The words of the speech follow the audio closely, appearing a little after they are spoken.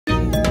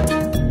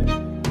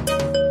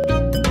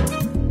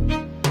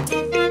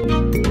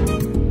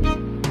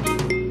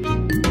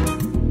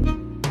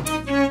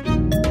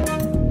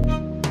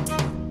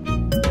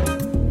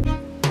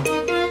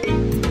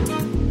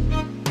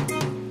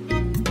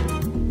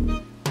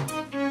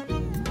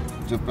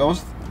ኢትዮጵያ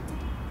ውስጥ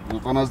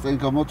 99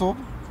 ከመቶ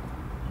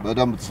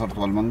በደንብ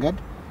ተሰርቷል መንገድ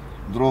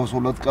ድሮ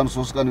 2 ቀን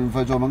 3 ቀን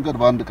የሚፈጀው መንገድ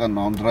በአንድ ቀን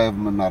ነው ድራይቭ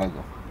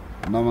የምናረጋው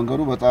እና መንገዱ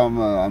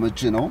በጣም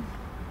አመቺ ነው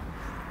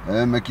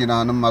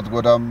መኪናንም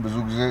አትጎዳም ብዙ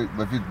ጊዜ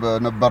በፊት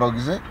በነበረው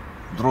ጊዜ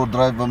ድሮ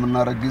ድራይቭ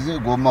በመናረግ ጊዜ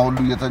ጎማ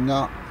ሁሉ የተኛ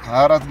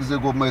 24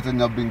 ጊዜ ጎማ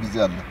የተኛብኝ ጊዜ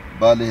አለ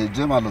ባለ ሄጄ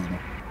ማለት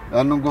ነው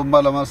ያንን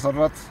ጎማ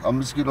ለማሰራት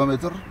 5 ኪሎ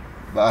ሜትር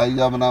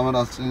በአህያ ምናምን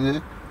አስጭኜ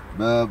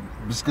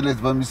በብስክሌት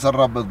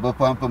በሚሰራበት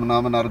በፓምፕ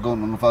ምናምን አድርገው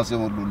ነው ንፋስ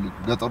የሞሉልኝ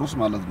ገጠሩስ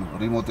ማለት ነው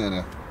ሪሞት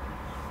ኤሪያ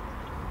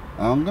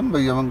አሁን ግን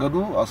በየመንገዱ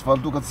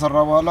አስፋልቱ ከተሰራ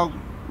በኋላ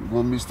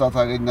ጎሚስታ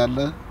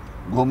ታገኛለህ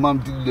ጎማም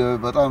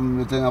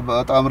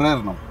በጣም ሬር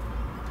ነው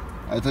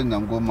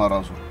አይተኛም ጎማ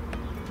ራሱ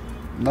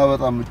እና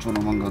በጣም ምቹ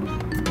ነው መንገዱ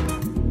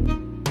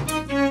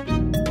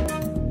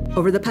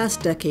Over the past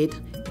decade,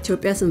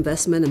 Ethiopia's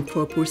investment in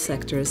poor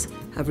sectors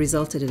have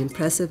resulted in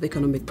impressive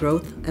economic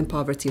growth and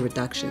poverty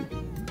reduction.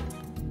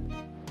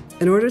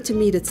 In order to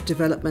meet its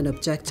development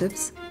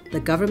objectives,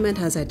 the government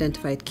has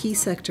identified key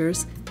sectors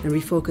and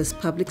refocused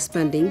public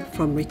spending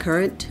from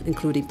recurrent,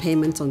 including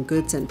payments on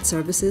goods and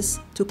services,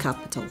 to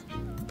capital.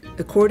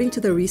 According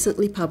to the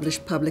recently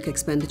published Public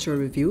Expenditure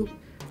Review,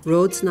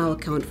 roads now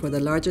account for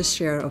the largest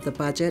share of the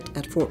budget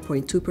at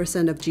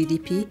 4.2% of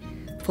GDP,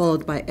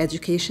 followed by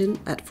education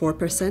at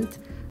 4%,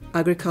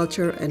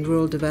 agriculture and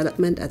rural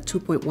development at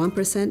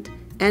 2.1%,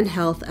 and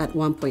health at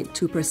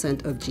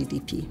 1.2% of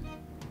GDP.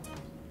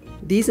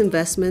 These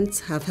investments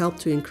have helped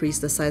to increase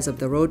the size of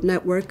the road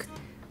network,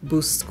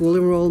 boost school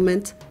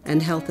enrollment, and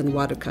health and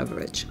water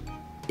coverage.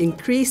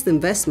 Increased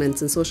investments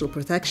in social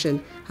protection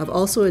have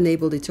also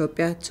enabled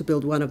Ethiopia to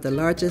build one of the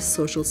largest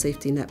social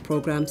safety net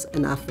programs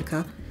in Africa,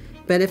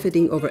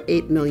 benefiting over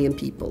 8 million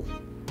people.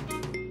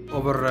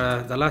 Over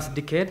the last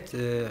decade,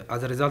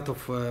 as a result of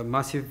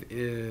massive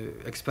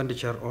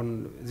expenditure on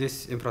these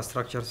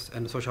infrastructures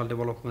and social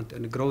development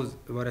and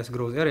various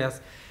growth areas,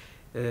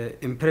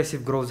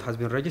 impressive growth has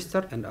been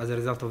registered, and as a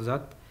result of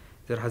that,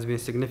 there has been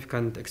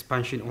significant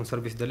expansion on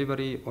service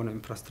delivery, on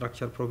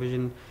infrastructure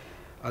provision,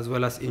 as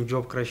well as in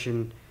job creation.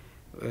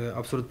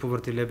 Absolute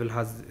poverty level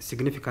has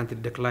significantly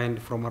declined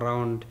from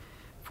around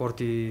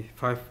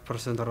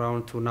 45%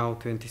 around to now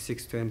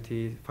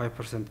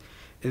 26-25%.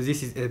 And this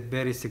is a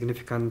very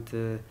significant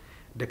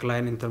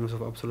decline in terms of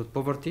absolute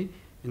poverty.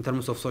 In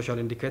terms of social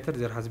indicators,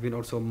 there has been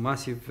also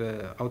massive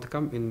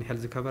outcome in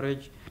health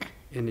coverage,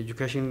 in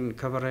education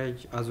coverage,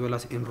 as well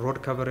as in road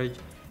coverage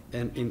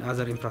and in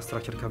other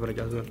infrastructure coverage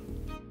as well.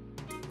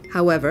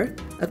 However,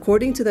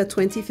 according to the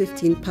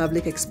 2015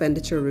 Public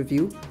Expenditure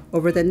Review,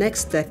 over the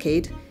next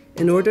decade,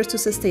 in order to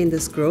sustain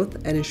this growth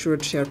and ensure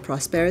shared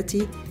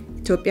prosperity,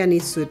 Ethiopia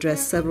needs to address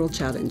several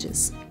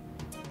challenges.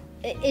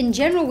 In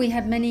general, we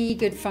have many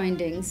good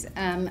findings,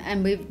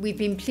 and we've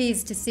been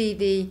pleased to see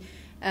the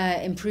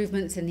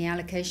improvements in the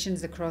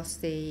allocations across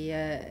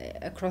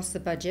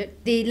the budget.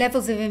 The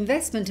levels of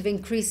investment have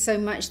increased so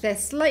much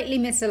they're slightly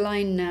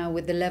misaligned now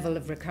with the level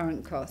of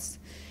recurrent costs.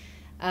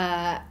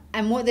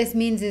 And what this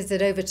means is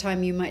that over time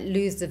you might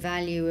lose the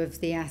value of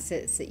the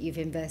assets that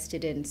you've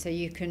invested in. So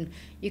you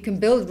can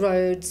build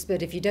roads,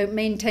 but if you don't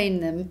maintain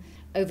them,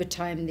 over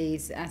time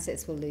these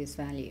assets will lose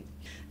value.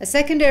 A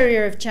second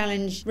area of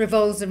challenge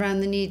revolves around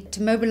the need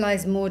to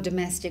mobilize more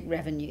domestic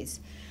revenues.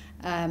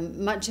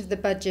 Much of the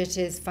budget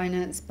is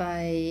financed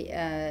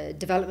by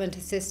development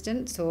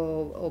assistance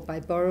or by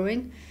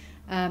borrowing.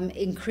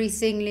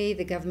 Increasingly,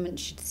 the government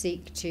should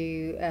seek to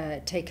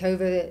take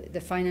over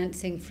the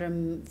financing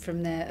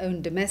from their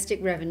own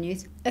domestic revenues.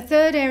 A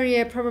third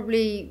area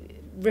probably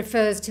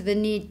refers to the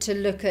need to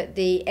look at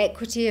the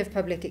equity of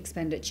public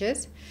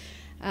expenditures.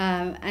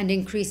 And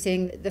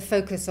increasing the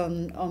focus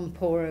on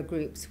poorer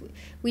groups.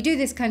 We do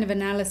this kind of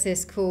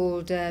analysis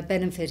called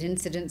benefit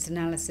incidence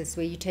analysis,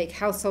 where you take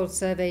household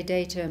survey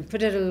data and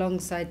put it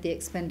alongside the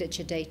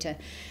expenditure data.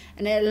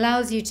 And it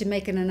allows you to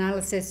make an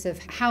analysis of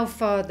how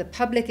far the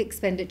public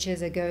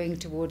expenditures are going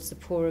towards the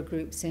poorer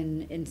groups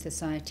in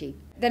society.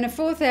 Then a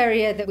fourth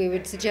area that we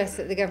would suggest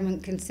that the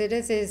government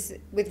considers is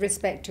with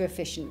respect to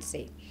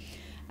efficiency.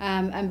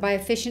 And by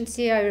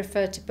efficiency, I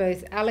refer to both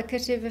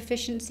allocative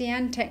efficiency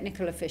and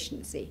technical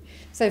efficiency.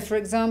 So, for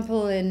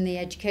example, in the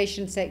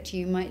education sector,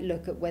 you might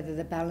look at whether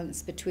the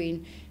balance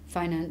between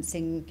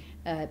financing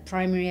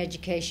primary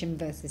education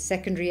versus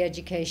secondary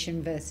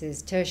education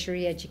versus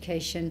tertiary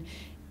education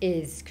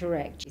is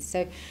correct.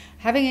 So,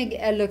 having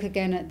a look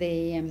again at the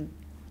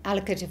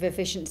allocative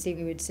efficiency,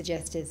 we would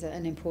suggest is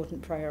an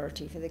important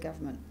priority for the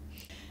government.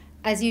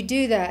 As you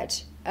do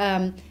that,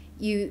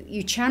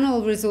 you channel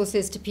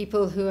resources to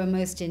people who are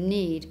most in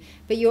need,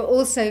 but you're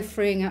also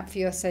freeing up for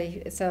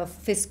yourself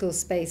fiscal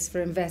space for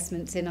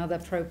investments in other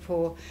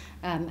pro-poor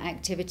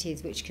activities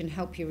which can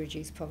help you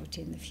reduce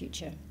poverty in the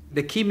future.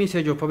 The key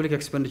message of Public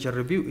Expenditure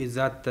Review is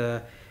that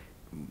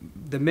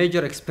the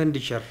major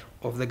expenditure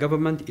of the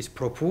government is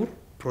pro-poor,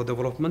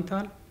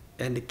 pro-developmental,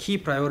 and the key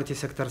priority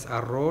sectors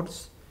are roads,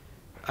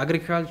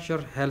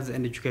 agriculture, health,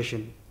 and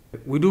education.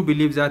 We do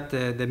believe that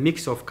the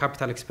mix of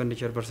capital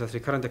expenditure versus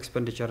recurrent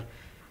expenditure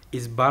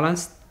is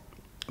balanced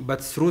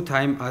But through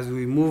time, as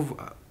we move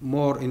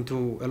more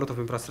into a lot of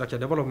infrastructure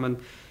development,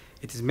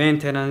 it is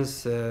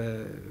maintenance,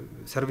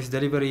 service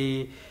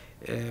delivery,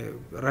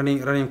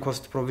 running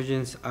cost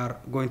provisions are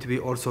going to be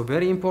also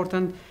very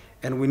important,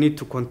 and we need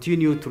to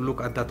continue to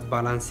look at that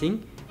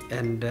balancing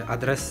and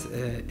address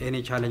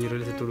any challenge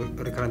related to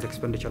recurrent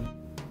expenditure.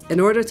 In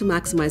order to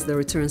maximize the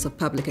returns of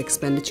public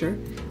expenditure,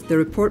 the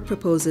report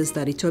proposes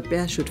that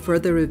Ethiopia should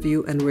further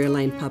review and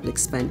realign public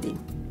spending.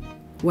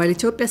 While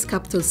Ethiopia's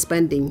capital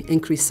spending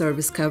increased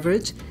service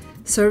coverage,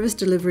 service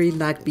delivery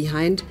lagged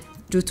behind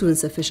due to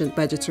insufficient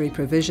budgetary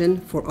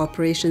provision for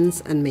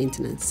operations and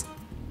maintenance.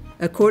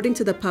 According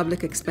to the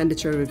Public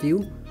Expenditure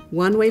Review,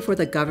 one way for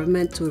the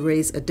government to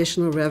raise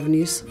additional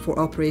revenues for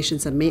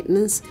operations and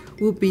maintenance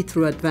will be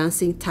through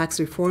advancing tax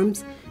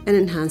reforms and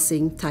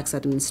enhancing tax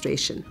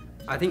administration.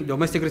 I think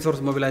domestic resource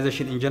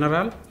mobilization in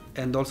general,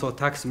 and also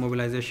tax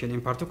mobilization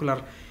in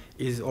particular,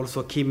 is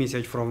also a key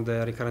message from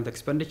the recurrent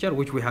expenditure,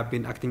 which we have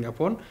been acting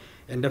upon.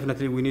 And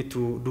definitely we need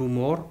to do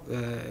more.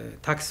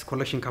 Tax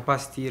collection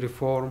capacity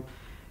reform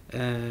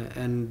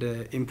and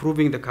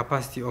improving the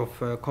capacity of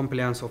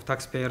compliance of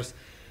taxpayers,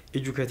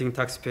 educating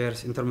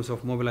taxpayers in terms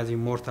of mobilizing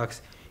more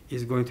tax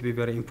is going to be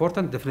very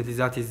important. Definitely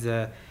that is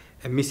a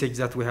message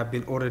that we have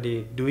been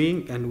already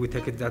doing, and we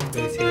take it that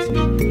very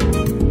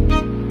seriously.